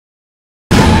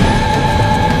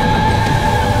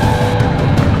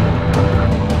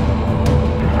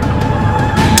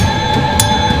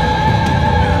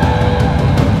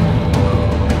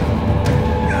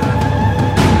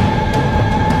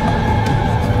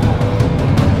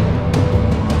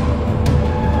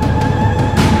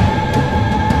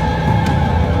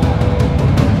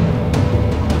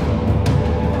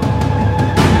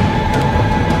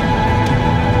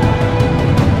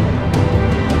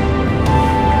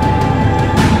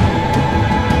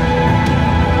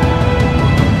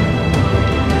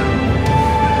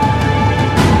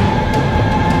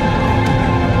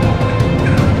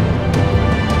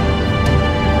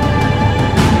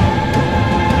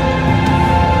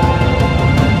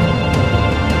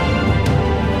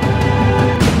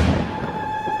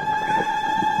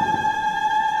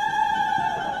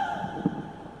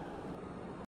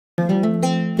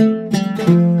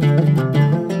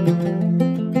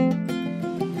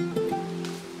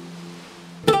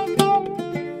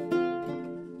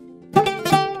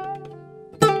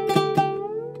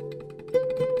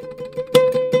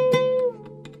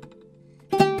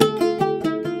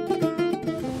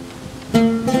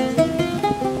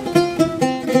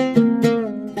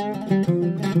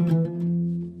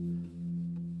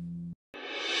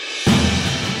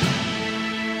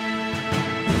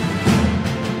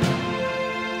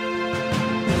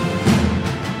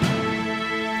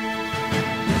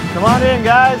Come on in,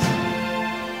 guys.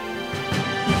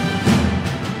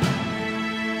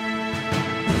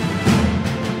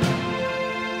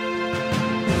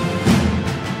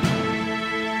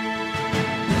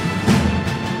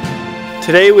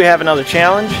 Today we have another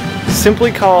challenge,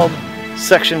 simply called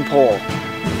Section Pole.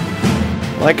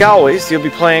 Like always, you'll be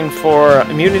playing for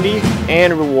immunity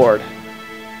and reward.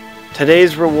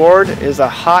 Today's reward is a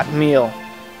hot meal,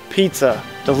 pizza,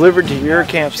 delivered to your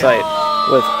campsite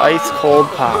with ice cold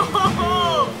pop.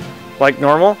 Like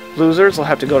normal, losers will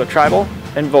have to go to tribal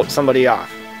and vote somebody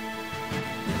off.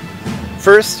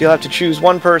 First, you'll have to choose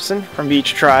one person from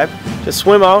each tribe to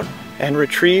swim out and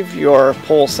retrieve your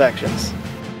pole sections.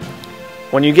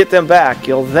 When you get them back,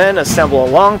 you'll then assemble a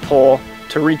long pole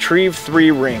to retrieve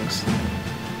 3 rings.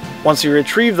 Once you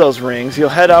retrieve those rings, you'll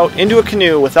head out into a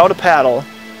canoe without a paddle,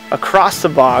 across the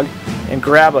bog, and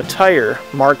grab a tire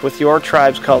marked with your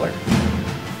tribe's color.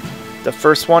 The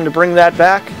first one to bring that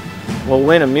back will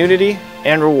win immunity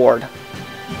and reward.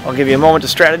 I'll give you a moment to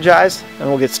strategize, and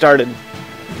we'll get started.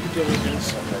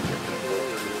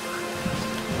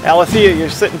 Alethea, you're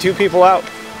sitting 2 people out.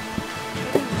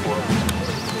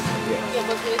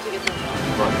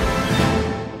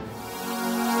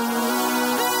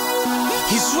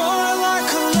 He's roaring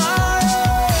like a lion.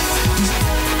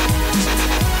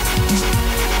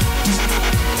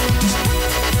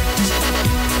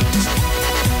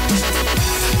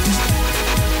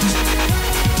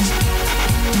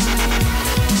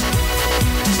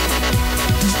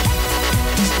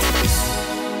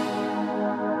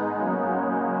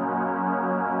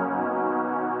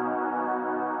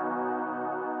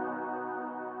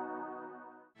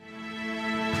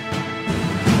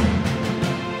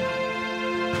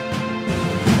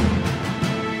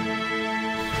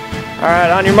 All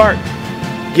right, on your mark,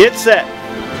 get set,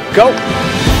 go.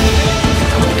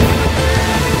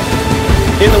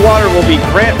 In the water will be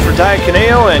Grant for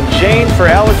Shamineau and Jane for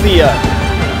Alethea.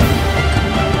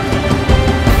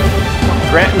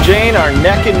 Grant and Jane are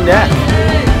neck and neck.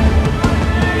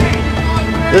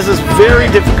 This is very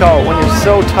difficult when you're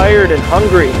so tired and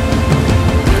hungry.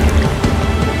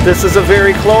 This is a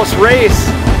very close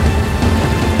race.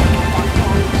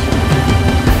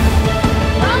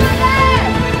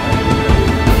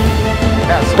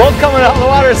 Both coming out of the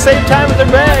water at the same time with their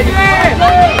bag.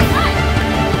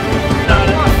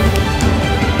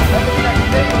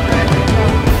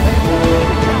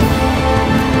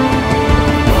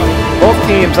 Both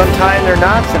teams untying their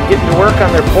knots and getting to work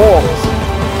on their poles.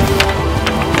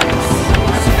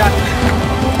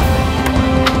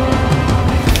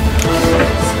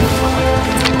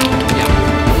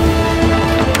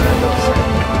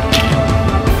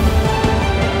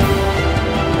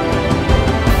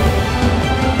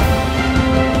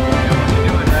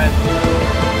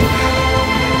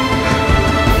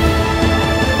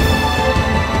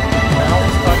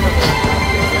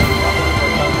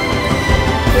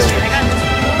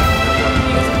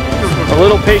 A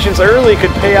little patience early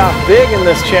could pay off big in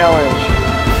this challenge.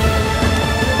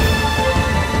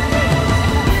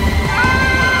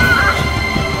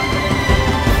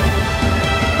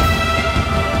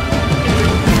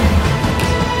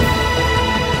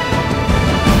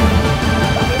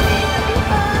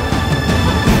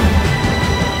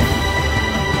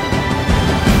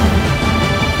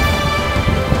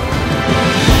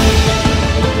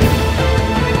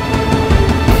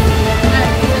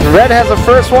 Red has the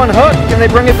first one hooked. Can they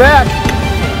bring it back?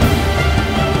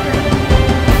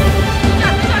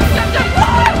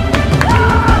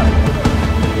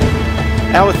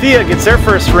 Alethea gets their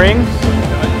first ring.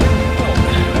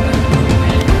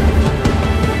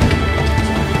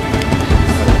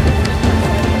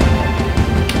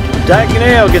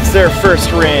 Shamineau gets their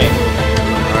first ring.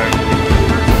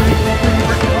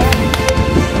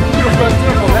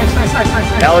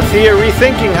 Alethea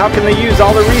rethinking how can they use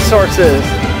all the resources.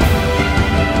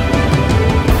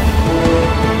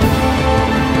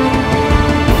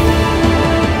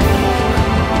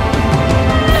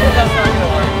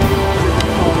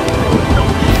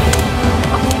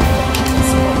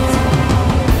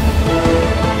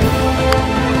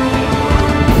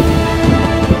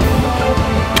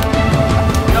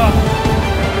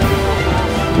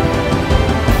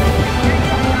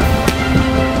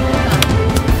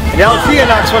 Alethea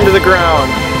knocks one to the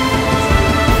ground.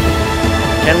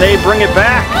 Can they bring it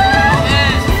back?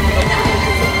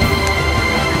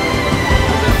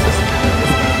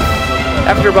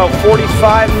 After about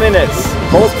 45 minutes,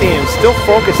 both teams still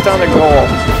focused on their goal.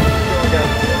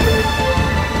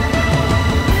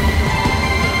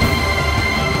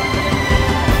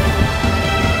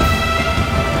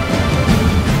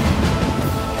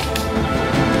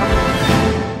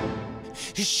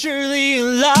 He's surely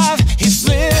alive. He's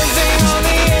living on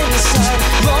the inside,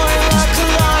 roaring like a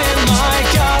lion. My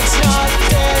God's not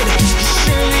dead. He's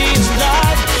surely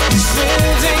alive. He's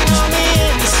living on the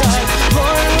inside,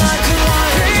 roaring like a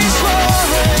lion. He's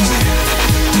roaring,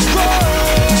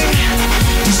 roaring.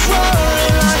 He's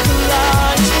roaring like a lion.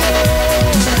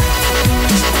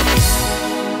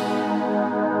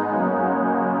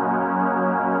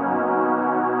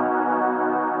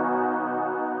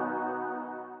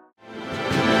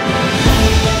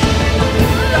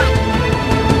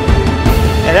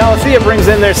 And Alethea brings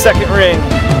in their second ring.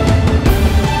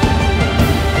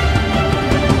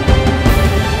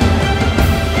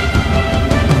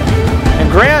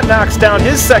 And Grant knocks down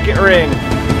his second ring.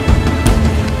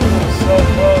 So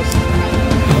close.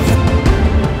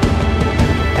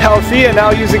 Alethea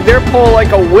now using their pole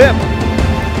like a whip.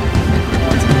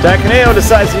 Shamineau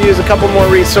decides to use a couple more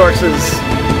resources.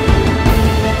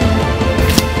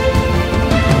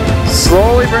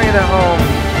 Slowly bringing it home.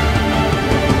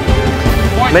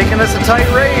 Making this a tight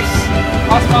race.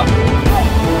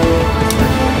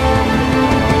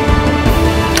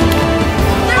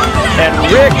 And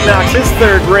Rick knocks his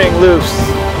third ring loose.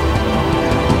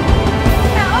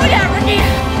 Oh yeah, Ricky!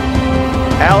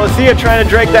 Alethea trying to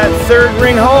drag that third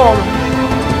ring home.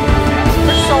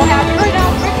 We're so happy right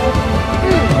now.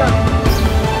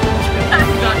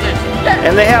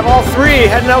 And they have all three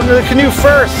heading out into the canoe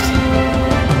first.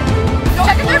 Go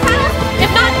check if they're fast.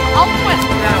 If not, I'll swim.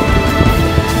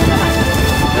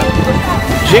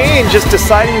 Jane just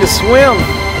deciding to swim.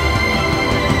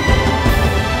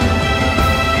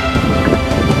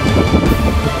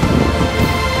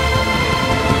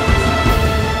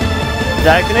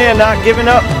 Shamineau not giving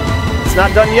up. It's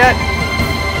not done yet.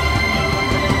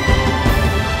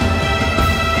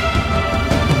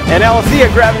 And Alethea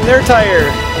grabbing their tire.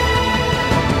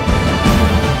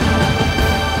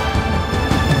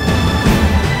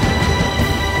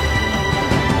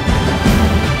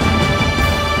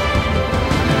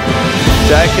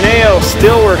 Shamineau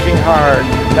still working hard,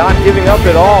 not giving up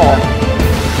at all.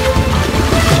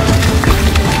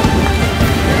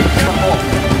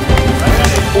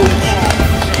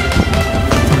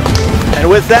 And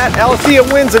with that, Alethea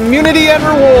wins immunity and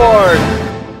reward.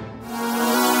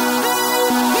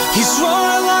 He's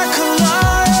roaring like a lion.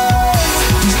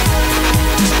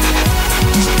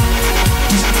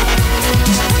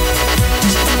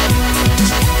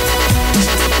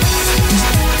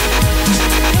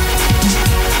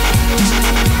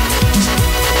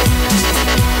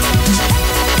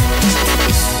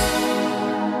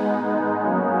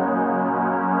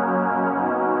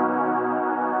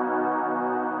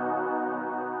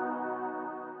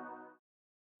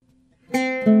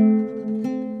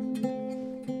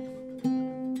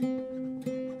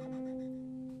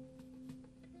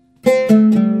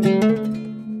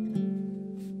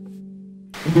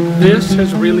 This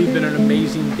has really been an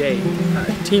amazing day.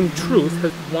 Team Truth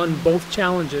has won both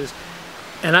challenges,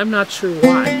 and I'm not sure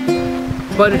why,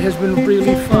 but it has been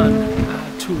really fun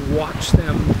to watch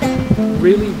them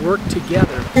really work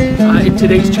together in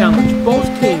today's challenge. Both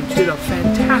teams did a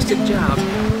fantastic job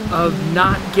of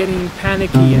not getting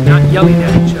panicky and not yelling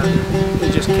at each other. They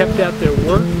just kept at their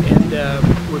work and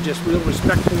were just real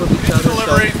respectful of each other.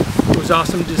 So it was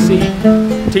awesome to see.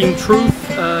 Team Truth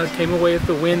came away with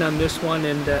the win on this one,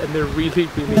 and they're really,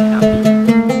 really happy.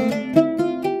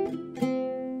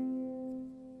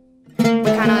 We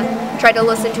kind of tried to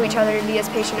listen to each other and be as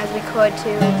patient as we could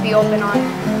to be open on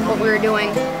what we were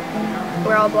doing.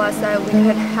 We're all blessed that we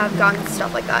could have gotten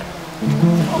stuff like that.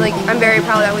 Like, I'm very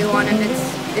proud that we won, and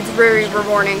it's very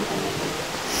rewarding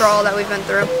for all that we've been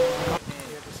through.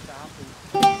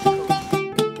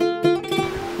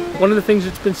 One of the things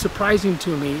that's been surprising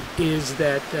to me is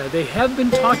that they have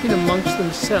been talking amongst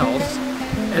themselves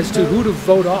as to who to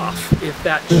vote off if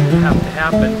that should have to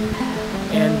happen.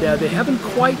 And they haven't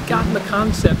quite gotten the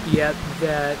concept yet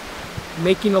that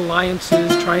making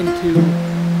alliances, trying to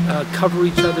cover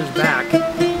each other's back,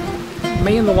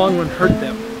 may in the long run hurt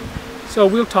them. So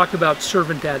we'll talk about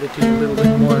servant attitude a little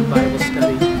bit more in Bible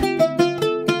study.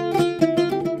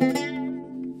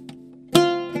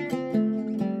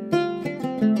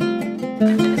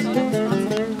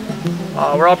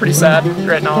 We're all pretty sad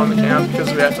right now in the camp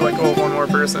because we have to let go of one more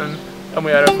person, and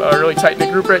we had a really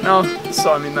tight-knit group right now,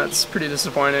 so I mean that's pretty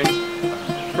disappointing.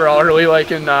 We're all really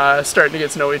starting to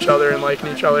get to know each other and liking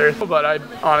each other, but I'd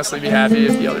honestly be happy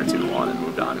if the other two won and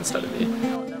moved on instead of me.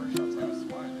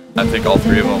 I think all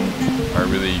three of them are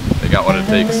they got what it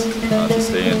takes to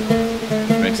stay in.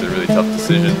 It makes it a really tough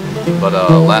decision. But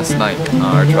last night,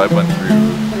 our tribe went through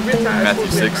Matthew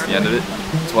 6, the end of it.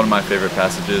 It's one of my favorite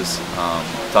passages,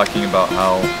 talking about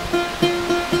how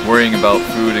worrying about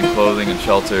food and clothing and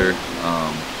shelter.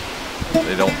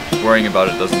 Worrying about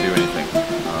it doesn't do anything.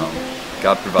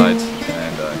 God provides,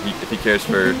 and if He cares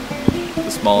for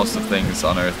the smallest of things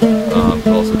on earth,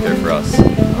 He'll also care for us.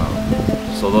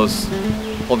 So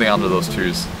holding on to those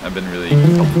truths have been really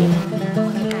helpful.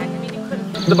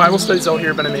 The Bible studies out here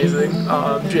have been amazing.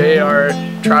 Jay, our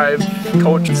tribe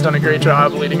coach, has done a great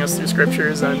job leading us through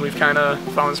scriptures, and we've kind of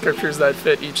found scriptures that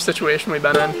fit each situation we've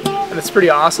been in, and it's pretty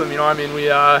awesome. You know, I mean,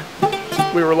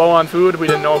 we were low on food. We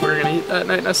didn't know if we were going to eat that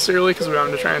night necessarily because we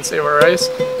wanted to try and save our rice.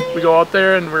 We go out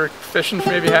there and we're fishing for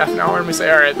maybe half an hour, and we say,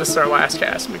 all right, this is our last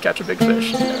cast, and we catch a big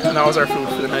fish, and that was our food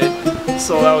for the night.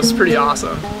 So that was pretty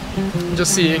awesome.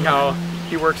 Just seeing how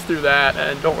He worked through that,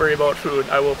 and don't worry about food,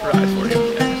 I will provide for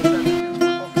you.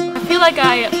 I feel like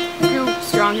I grew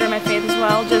stronger in my faith as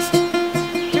well, just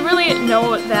to really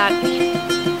know that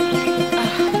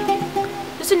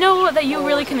you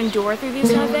really can endure through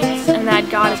these kind of things, and that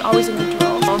God is always in control.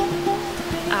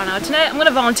 I don't know, tonight I'm going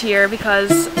to volunteer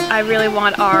because I really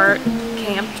want our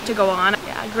camp to go on.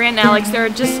 Yeah, Grant and Alex, they're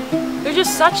just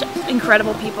such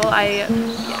incredible people.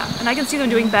 And I can see them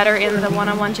doing better in the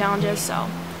one-on-one challenges, so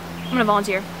I'm going to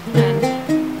volunteer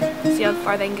and see how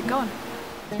far they can get going.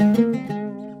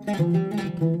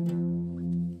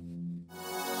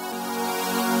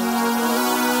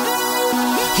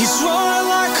 He's roaring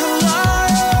like a lion.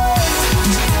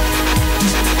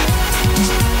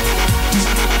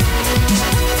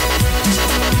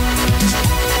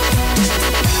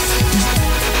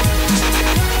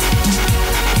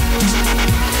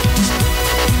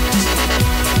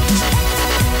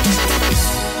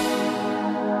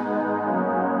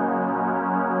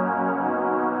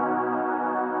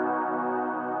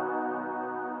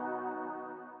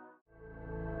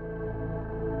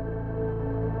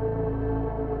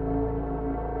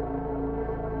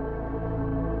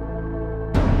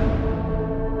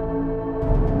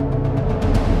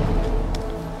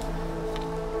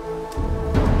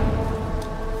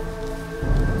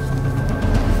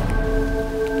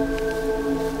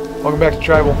 Welcome back to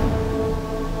Tribal.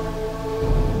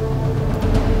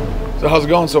 So how's it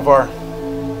going so far?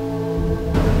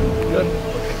 Good.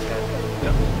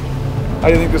 How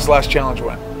do you think this last challenge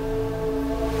went?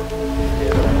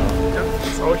 Yeah,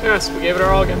 that's all we can ask. We gave it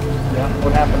our all again. Yeah.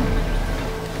 What happened?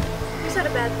 We just had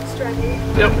a bad strategy.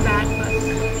 Yep. Bad,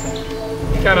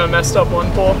 We kind of messed up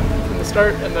one pole from the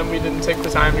start, and then we didn't take the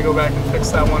time to go back and fix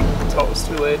that one until it was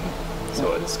too late.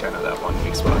 So it's kind of that one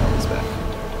weak spot on this back.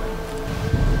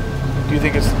 Do you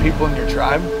think it's the people in your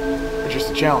tribe, or just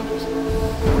the challenges?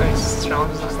 Nice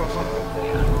challenges and stuff.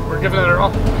 Yeah, we're giving it our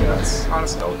all. Yeah, that's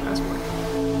honestly all we can ask for.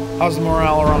 How's the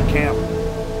morale around camp?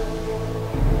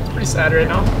 It's pretty sad right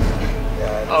now.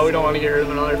 Oh, we don't want to get rid of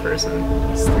another person.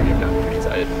 These three have gotten pretty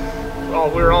tight. Well,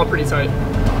 we were all pretty tight.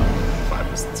 5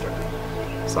 of us that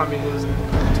started. So I mean, losing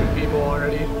 2 people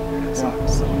already. It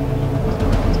sucks. So.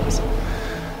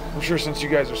 I'm sure since you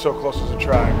guys are so close as a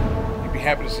tribe, you'd be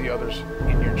happy to see others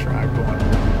in your tribe going.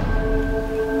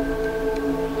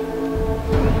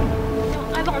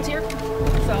 I volunteer,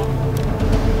 so.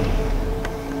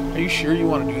 Are you sure you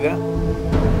want to do that?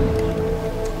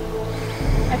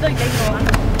 I feel like they can go on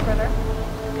further.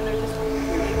 And they're just,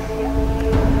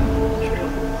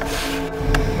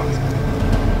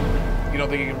 You don't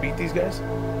think you can beat these guys?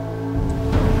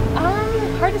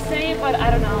 hard to say, but I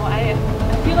don't know. I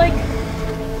feel like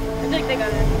they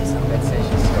got it. So I'd say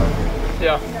she's strong.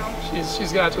 Yeah,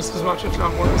 she's got just as much, if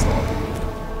not more,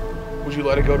 resolve. Would you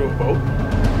let it go to a vote?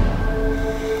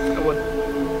 I would.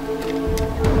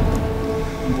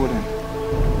 You wouldn't.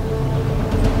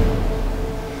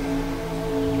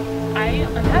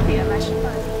 I'm happy. I'm actually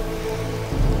fine.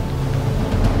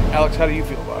 Alex, how do you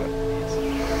feel about it?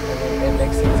 It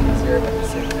makes things easier, but at the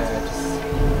same time, it just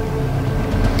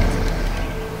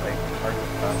like hard to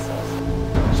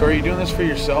process. So are you doing this for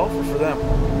yourself or for them?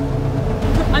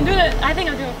 I'm doing it. I think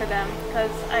I'm doing it for them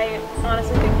because I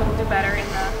honestly think they'll do better in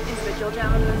the individual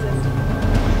challenges, and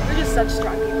we're just such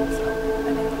strong people. So I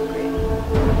think it'll be great.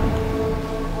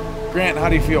 Grant, how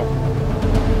do you feel?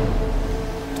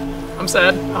 I'm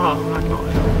sad. I'm not gonna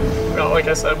lie. Well, like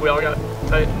I said, we all got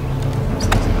tight.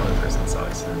 Another person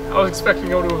sucks. I was expecting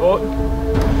to go to a vote,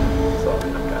 so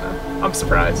I'm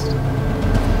surprised.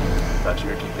 Thought you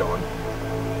would keep going,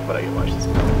 but I get watched this.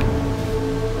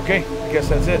 Okay, I guess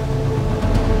that's it.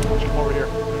 Let's come over here.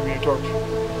 Give me a torch.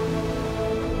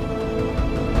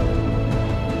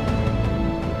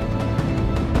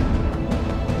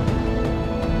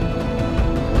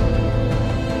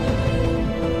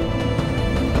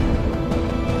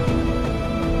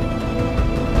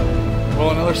 Well,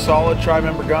 another solid tribe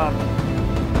member gone.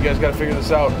 You guys got to figure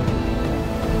this out.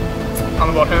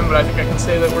 don't know about him, but I think I can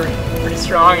say that we're pretty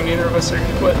strong and neither of us are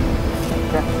going to quit.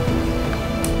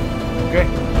 Okay,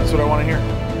 that's what I want to hear.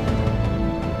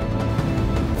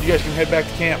 You guys can head back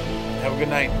to camp. Have a good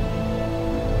night.